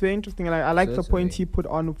 Okay, that's very interesting. And I like the point Certainly. he put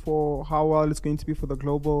on for how well it's going to be for the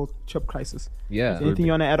global chip crisis. Yeah. Anything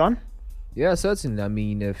you want to add on? Yeah, certainly. I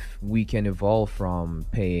mean, if we can evolve from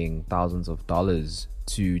paying thousands of dollars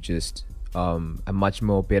to just a much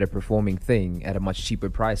more better performing thing at a much cheaper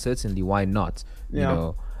price, certainly, why not? You Yeah.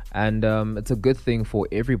 know, and it's a good thing for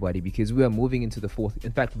everybody because we are moving into the fourth.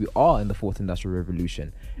 In fact, we are in the fourth industrial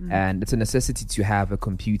revolution, and it's a necessity to have a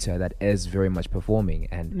computer that is very much performing.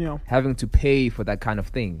 And Yeah. having to pay for that kind of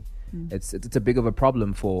thing, it's a big of a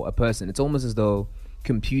problem for a person. It's almost as though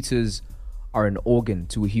computers are an organ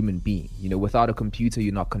to a human being. You know, without a computer,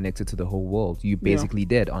 you're not connected to the whole world. You're basically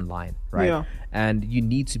dead online, right? Yeah. And you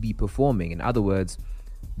need to be performing. In other words,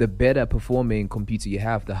 the better performing computer you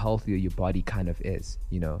have, the healthier your body kind of is.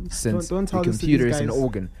 You know, since don't tell the this to computer these is an guys.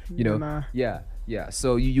 organ. You know, Nah. yeah.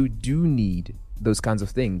 So you do need those kinds of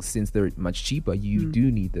things since they're much cheaper. You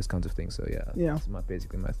do need those kinds of things. So Yeah. that's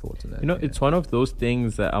basically my thoughts on that. You know, yeah. it's one of those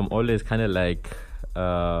things that I'm always kind of like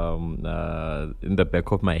in the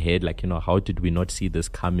back of my head, like, you know, how did we not see this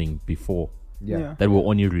coming before? Yeah. That we're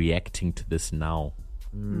only reacting to this now.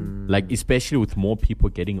 Like, especially with more people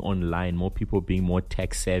getting online, more people being more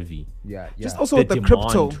tech savvy. Yeah. Just also with the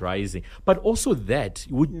crypto. rising. But also that,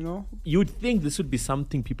 You know? you'd think this would be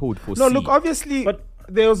something people would foresee. No, look, obviously, But-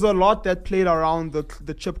 there's a lot that played around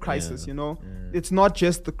the chip crisis, you know? It's not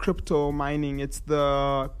just the crypto mining, it's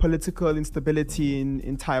the political instability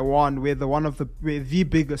in Taiwan, where where the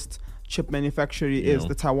biggest chip manufacturer is,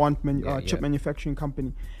 the Taiwan chip manufacturing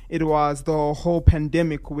company. It was the whole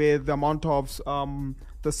pandemic where the amount of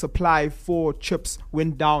the supply for chips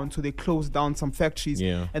went down, so they closed down some factories,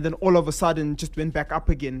 Yeah. and then all of a sudden just went back up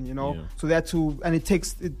again, you know? Yeah. So and it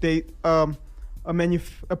takes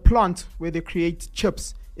a plant where they create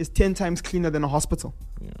chips is 10 times cleaner than a hospital.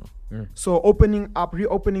 Yeah. So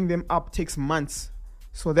reopening them up takes months.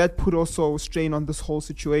 So that put also strain on this whole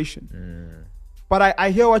situation. But I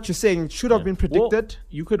hear what you're saying. It should have been predicted. Well,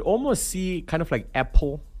 you could almost see kind of like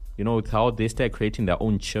Apple, you know, with how they start creating their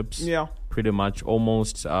own chips. Yeah. Pretty much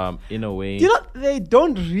almost in a way. You know, they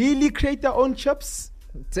don't really create their own chips.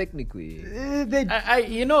 Technically. They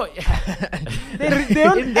you know, they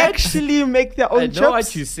don't actually make their own I chips. know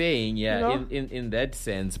what you're saying, yeah, You know? in that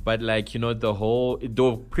sense. But like, you know,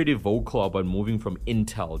 they're pretty vocal about moving from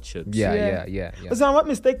Intel chips. Yeah. So I'm not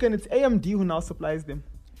mistaken, it's AMD who now supplies them.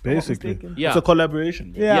 If I'm not Basically, mistaken. Yeah. it's a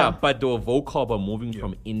collaboration. Yeah. But they were vocal about moving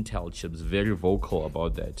from Intel chips. Very vocal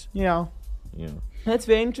about that. Yeah. Yeah. That's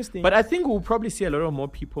very interesting. But I think we'll probably see a lot of more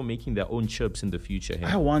people making their own chips in the future. Hey?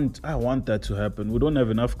 I want that to happen. We don't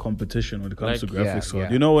have enough competition when it comes Like, to graphics yeah.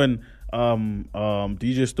 card. You know, when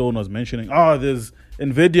DJ Stone was mentioning, there's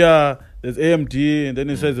Nvidia, there's AMD, and then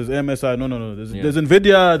he says there's MSI. No. There's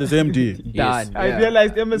Nvidia, there's AMD. Yes. Done. I yeah.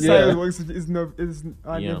 realized MSI Yeah. is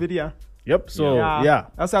Nvidia. Yep. So yeah.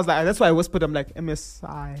 That's why I whispered. I'm like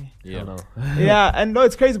MSI. Yeah. Yeah, and no,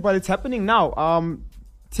 it's crazy, but it's happening now.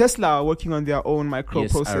 Tesla are working on their own Yes, I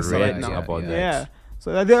microprocessor read right now. about that. Yeah.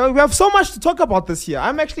 So we have so much to talk about this year.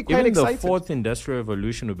 I'm actually quite Even excited. the fourth industrial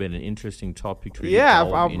revolution would be an interesting topic to really Yeah,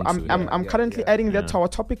 delve into. I'm currently adding that to our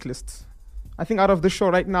topic list. I think out of the show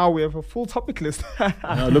right now we have a full topic list.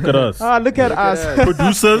 Look at us. Look at us.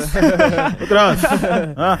 Producers. Look at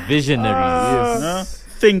us. Visionaries.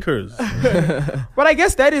 Thinkers. But I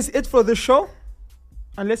guess that is it for the show.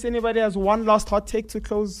 Unless anybody has one last hot take to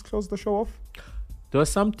close the show off. There was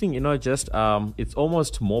something, just it's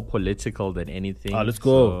almost more political than anything. Let's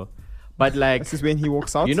go. But like, This is when he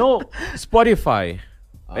walks out. Spotify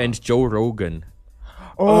and Joe Rogan.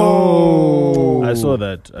 Oh, I saw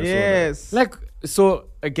that. I saw that. yes. Like, so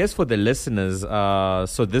I guess for the listeners,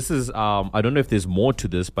 so this is, I don't know if there's more to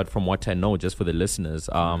this, but from what I know, just for the listeners,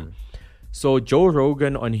 so Joe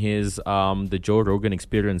Rogan on his, the Joe Rogan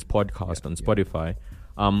Experience podcast on Spotify,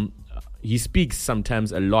 he speaks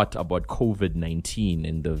sometimes a lot about COVID-19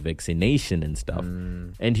 and the vaccination and stuff.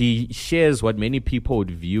 And he shares what many people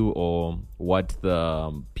would view, or what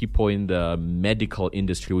the people in the medical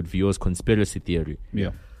industry would view as conspiracy theory.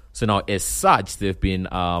 Yeah. So now, as such, there have been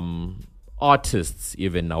artists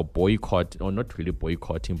even now or not really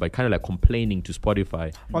boycotting, but kind of like complaining to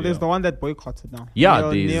Spotify. Well, there's the one that boycotted now.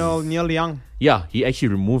 Yeah, Neil Young. Yeah, he actually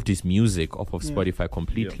removed his music off of Spotify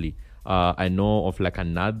completely. I know of like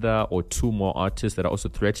another or two more artists that are also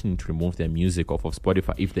threatening to remove their music off of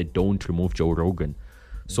Spotify if they don't remove Joe Rogan.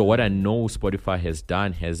 So what I know Spotify has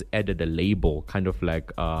done has added a label, kind of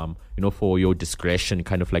like, for your discretion,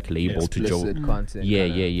 kind of like label to Joe. Explicit content.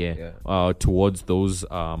 Yeah. Towards those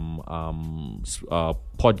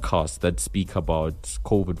podcasts that speak about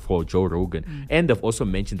COVID for Joe Rogan. And they've also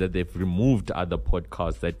mentioned that they've removed other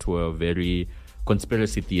podcasts that were very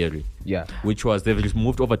conspiracy theory. Yeah. Which was, they've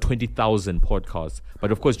removed over 20,000 podcasts.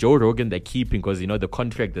 But of course, Joe Rogan, they're keeping because, the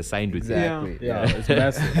contract they signed with him. Exactly. Yeah, it's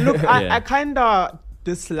massive. Look, I kind of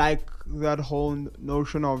dislike that whole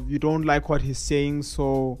notion of you don't like what he's saying,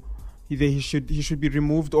 so he should be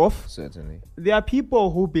removed off. Certainly. There are people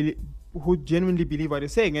who genuinely believe what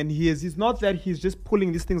he's saying, and it's not that he's just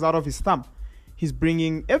pulling these things out of his thumb. He's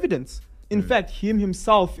bringing evidence. In fact,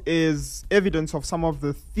 himself is evidence of some of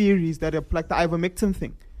the theories that are like the ivermectin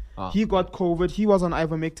thing. He got COVID, he was on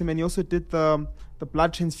ivermectin, and he also did the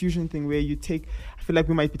blood transfusion thing where you take, I feel like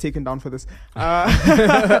we might be taken down for this.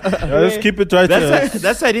 Let's keep it right there.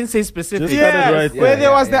 That's why I didn't say specific. Just cut it right where there.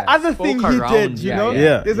 there was the other thing Spoke he around, did, you know?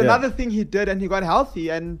 There's yeah. another thing he did and he got healthy,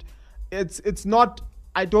 and it's not,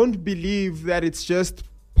 I don't believe that it's just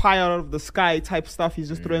pie out of the sky type stuff he's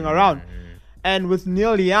just throwing around. And with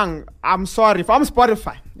Neil Young, I'm sorry, if I'm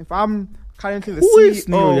Spotify, if I'm currently the Who CEO. is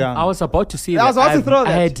Neil Young? I was about to say I was about to throw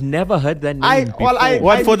that. I had never heard that name before.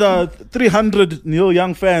 What for the 300 Neil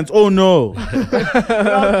Young fans? Oh no.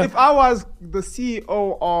 Well, if I was the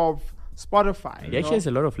CEO of Spotify, He actually has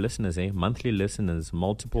a lot of listeners, monthly listeners,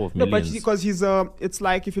 multiple of no, millions. but because he's it's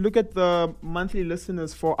like if you look at the monthly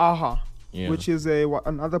listeners for AHA, which is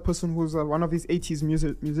another person who's one of these 80s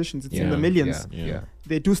musicians, it's in the millions. Yeah.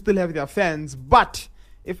 They do still have their fans, but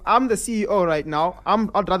if I'm the CEO right now,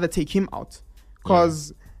 I'd rather take him out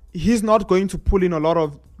because he's not going to pull in a lot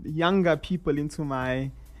of younger people into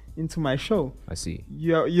my show. I see.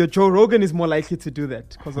 Your Joe Rogan is more likely to do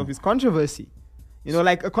that because of his controversy.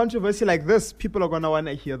 Like a controversy like this, people are gonna want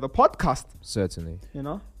to hear the podcast. Certainly.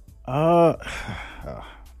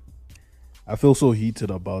 I feel so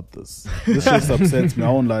heated about this. This just upsets me.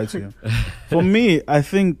 I won't lie to you. For me, I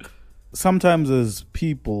think sometimes as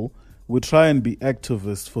people, we try and be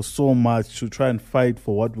activists for so much to try and fight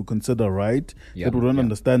for what we consider right, that we don't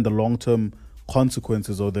understand the long-term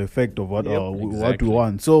consequences or the effect of what we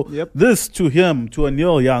want. So this to him, to a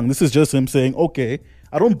Neil Young, this is just him saying, okay,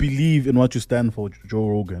 I don't believe in what you stand for, Joe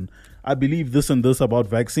Rogan. I believe this and this about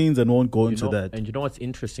vaccines and won't go into that. And you know what's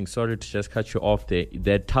interesting? Sorry to just cut you off there.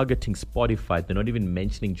 They're targeting Spotify. They're not even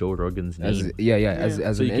mentioning Joe Rogan's name. As so an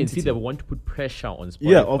you can entity. see they want to put pressure on Spotify.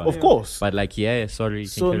 Yeah, of course. But sorry.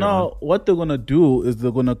 So now what they're going to do is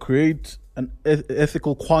they're going to create an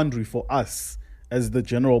ethical quandary for us as the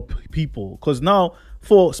general people. Because now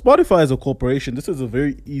for Spotify as a corporation, this is a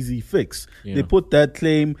very easy fix. Yeah. They put that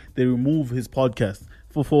claim, they remove his podcast.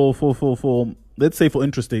 For let's say for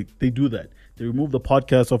interest, they do that. They remove the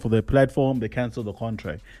podcast off of their platform, they cancel the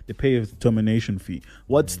contract, they pay a termination fee.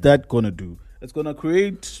 What's that going to do? It's going to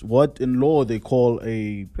create what in law they call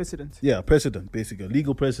a Precedent. Yeah, precedent, basically, a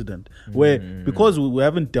legal precedent. Where, because we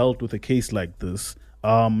haven't dealt with a case like this,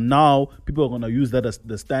 now people are going to use that as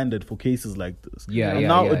the standard for cases like this.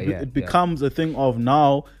 It becomes a thing of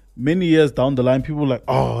now, many years down the line, people are like,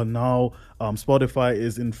 oh, now Spotify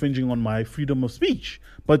is infringing on my freedom of speech.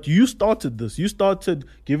 But you started this. You started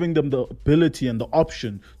giving them the ability and the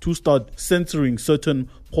option to start censoring certain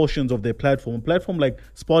portions of their platform. A platform like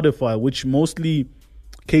Spotify, which mostly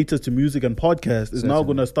caters to music and podcasts, is now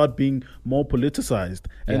going to start being more politicized.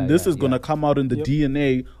 And this is going to come out in the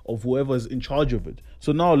DNA of whoever is in charge of it.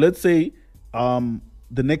 So now let's say the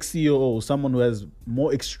next CEO, someone who has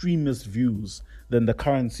more extremist views than the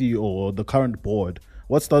current CEO or the current board,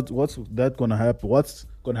 what's that gonna happen? What's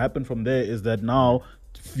gonna happen from there is that now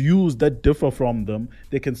views that differ from them,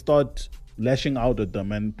 they can start lashing out at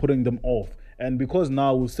them and putting them off. And because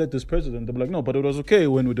now we've set this precedent, they're like, no, but it was okay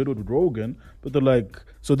when we did it with Rogan. But they're like,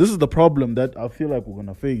 so this is the problem that I feel like we're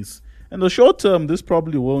gonna face. In the short term, this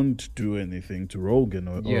probably won't do anything to Rogan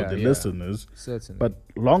or the listeners. Certainly. But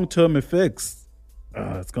long-term effects,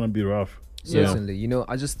 it's gonna be rough. Certainly. You know,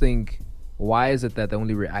 I just think, why is it that they're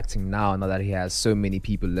only reacting now that he has so many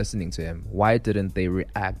people listening to him? Why didn't they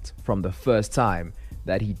react from the first time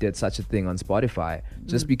that he did such a thing on Spotify?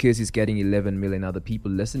 Just because he's getting 11 million other people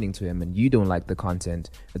listening to him and you don't like the content,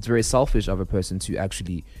 it's very selfish of a person to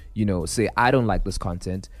actually, you know, say, I don't like this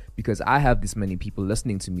content because I have this many people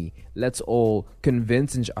listening to me. Let's all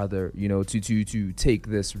convince each other, you know, to take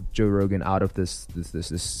this Joe Rogan out of this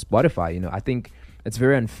Spotify. You know, I think it's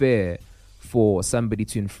very unfair for somebody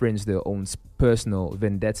to infringe their own personal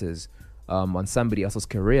vendettas on somebody else's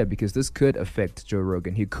career, because this could affect Joe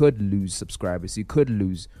Rogan. He could lose subscribers. He could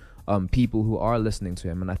lose people who are listening to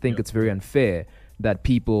him. And I think it's very unfair that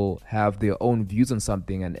people have their own views on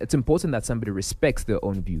something. And it's important that somebody respects their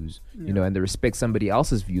own views, you know, and they respect somebody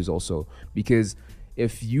else's views also. Because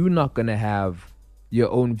if you're not going to have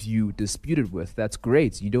your own view disputed with, that's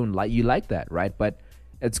great. You like that, right? But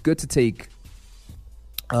it's good to take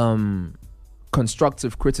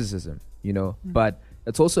constructive criticism, you know, but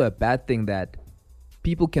it's also a bad thing that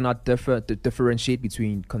people cannot differentiate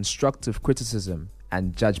between constructive criticism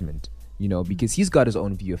and judgment, you know, because he's got his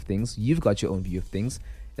own view of things. You've got your own view of things.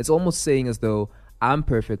 It's almost saying as though I'm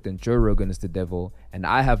perfect and Joe Rogan is the devil and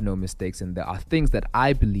I have no mistakes. And there are things that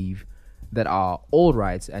I believe that are all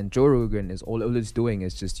right. And Joe Rogan is all it's doing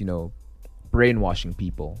is just, you know, brainwashing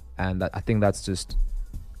people. And I think that's just,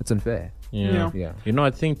 it's unfair. Yeah. You know, I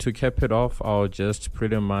think to cap it off, I'll just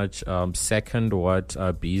pretty much second what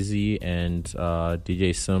BZ and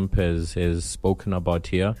DJ Simp has spoken about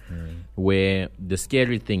here, where the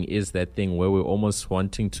scary thing is that thing where we're almost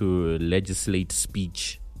wanting to legislate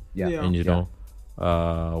speech. And, you know,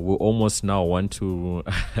 we almost now want to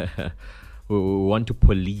we want to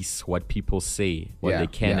police what people say, what they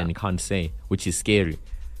can and can't say, which is scary.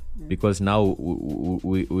 Because now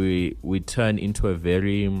we turn into a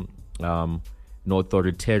very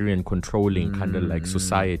authoritarian, controlling kind of like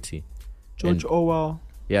society. George Orwell.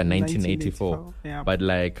 Yeah, 1984. Yeah. But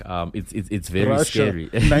like, it's very Russia, scary.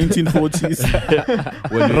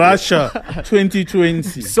 1940s. When Russia,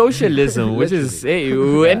 2020. Socialism, which is,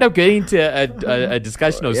 we end up getting into a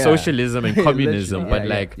discussion of socialism and communism. But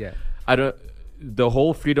like, I don't. The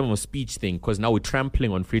whole freedom of speech thing, because now we're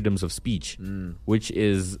trampling on freedoms of speech, which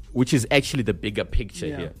is actually the bigger picture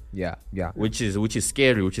here. Yeah. Which is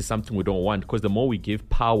scary, which is something we don't want, because the more we give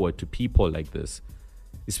power to people like this,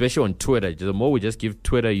 especially on Twitter, the more we just give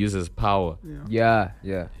Twitter users power.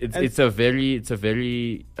 It's a very and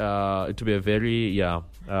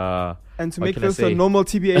to make this a normal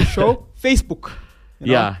TBA show, Facebook.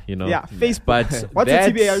 You know? You know. Yeah, Facebook. But what's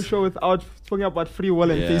a TBA show without talking about free will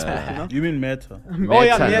and Facebook, you know? You mean Meta?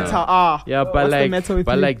 Meta. Yeah, but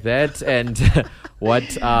like that and what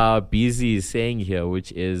BZ is saying here,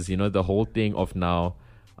 which is, you know, the whole thing of now,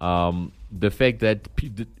 the fact that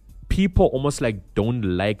people almost like don't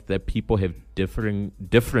like that people have different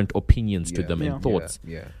opinions to them and thoughts.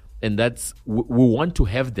 And that's we want to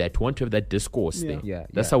have that. We want to have that discourse thing.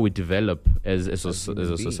 That's how we develop as a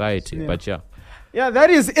society. But yeah, that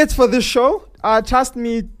is it for this show. Trust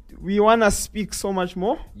me, we want to speak so much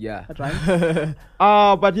more. Right?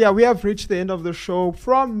 But yeah, we have reached the end of the show.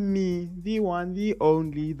 From me, the one, the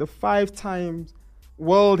only, the 5 times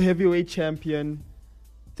world heavyweight champion,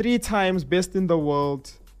 3 times best in the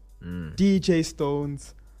world, DJ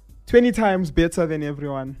Stones, 20 times better than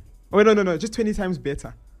everyone. Oh, no, just 20 times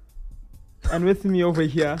better. And with me over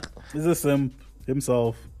here, this is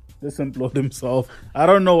himself. This implode himself. I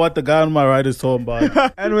don't know what the guy on my right is talking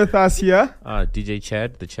about. And with us here, DJ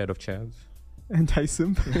Chad, the Chad of Chads. And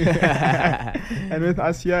Tyson. And with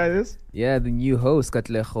us here is the new host,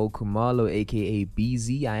 Katlego Khumalo, aka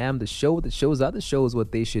BZ. I am the show that shows other shows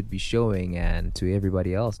what they should be showing. And to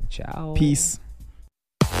everybody else, ciao. Peace.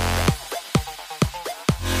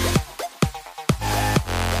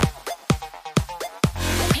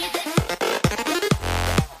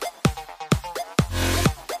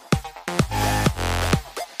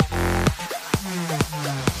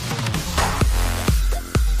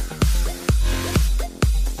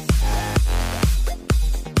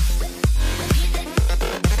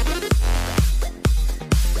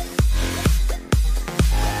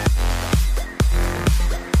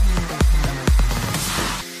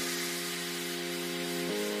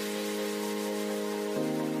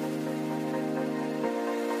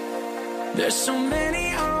 There's so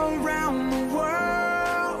many around the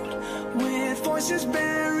world with voices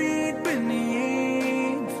buried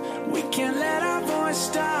beneath. We can't let our voice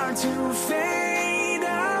start to fade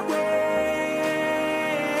away.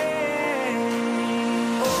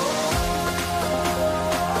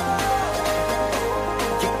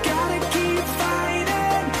 You gotta keep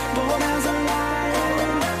fighting, bold as a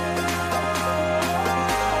lion.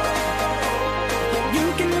 You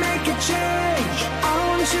can make a change. I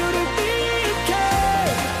want you to be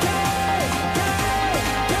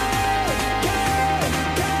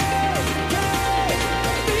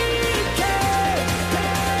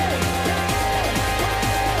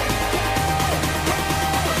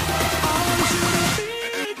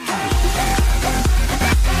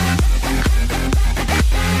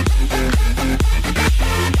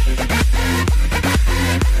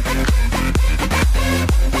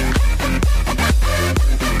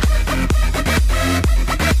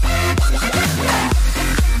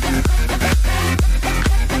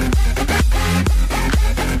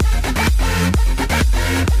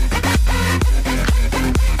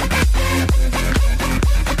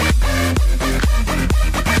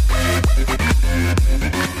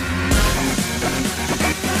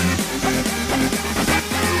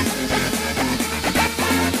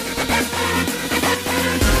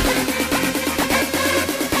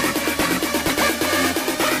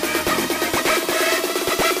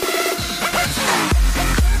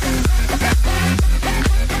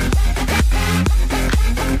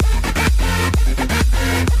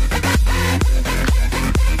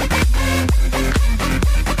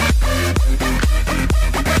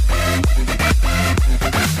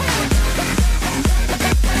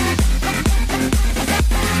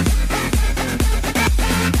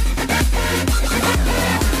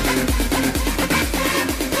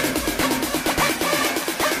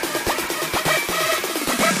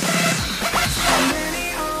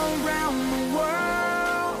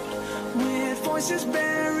voices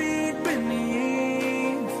buried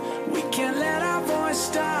beneath. We can't let our voice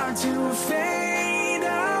start to fade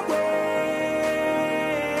away.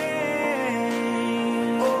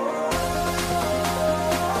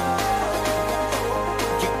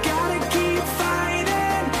 You gotta keep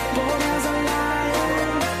fighting, bold as a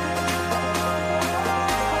lion.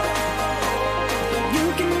 You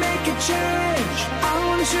can make a change. I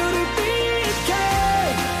want you to be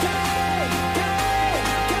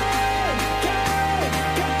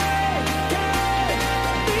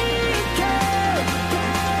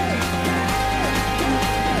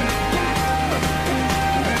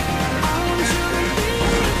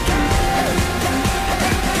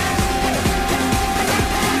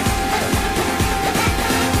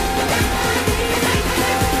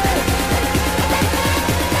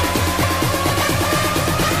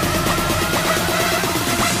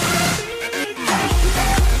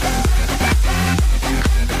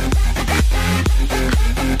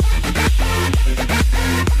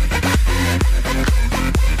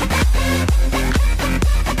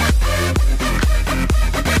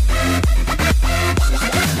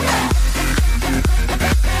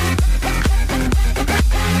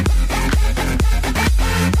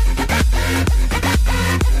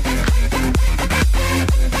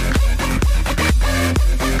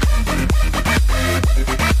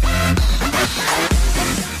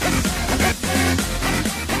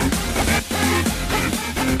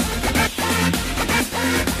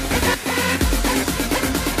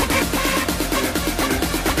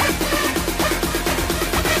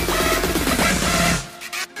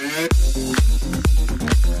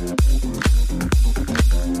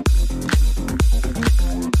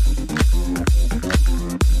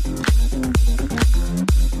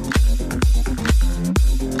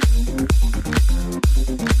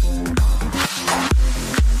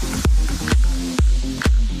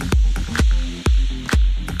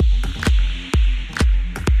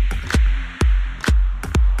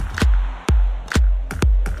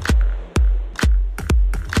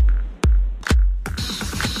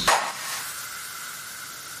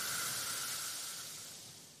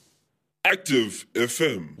Active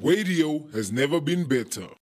FM. Radio has never been better.